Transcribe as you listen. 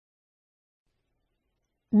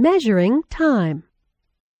Measuring time.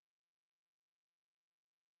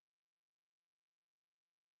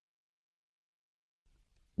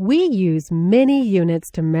 We use many units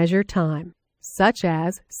to measure time, such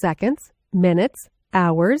as seconds, minutes,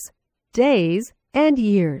 hours, days, and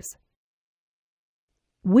years.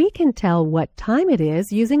 We can tell what time it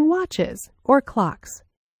is using watches or clocks.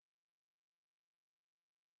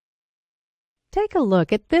 Take a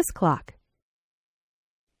look at this clock.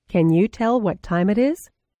 Can you tell what time it is?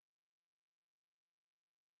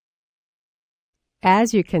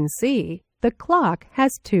 As you can see, the clock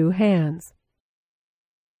has two hands.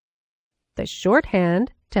 The short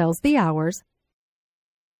hand tells the hours,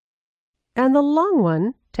 and the long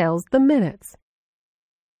one tells the minutes.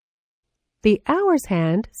 The hours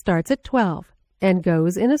hand starts at 12 and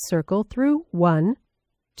goes in a circle through 1,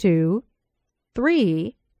 2,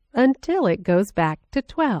 3, until it goes back to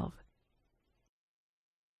 12.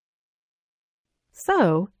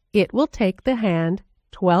 So, it will take the hand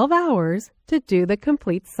 12 hours to do the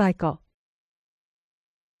complete cycle.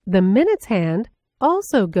 The minutes hand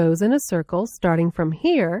also goes in a circle starting from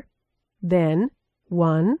here, then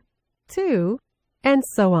 1, 2, and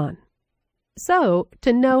so on. So,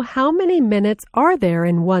 to know how many minutes are there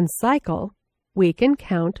in one cycle, we can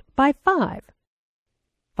count by 5.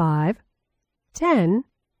 5, 10,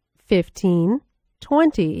 15,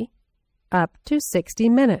 20, up to 60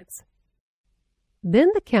 minutes.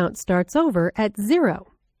 Then the count starts over at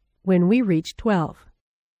 0 when we reach 12.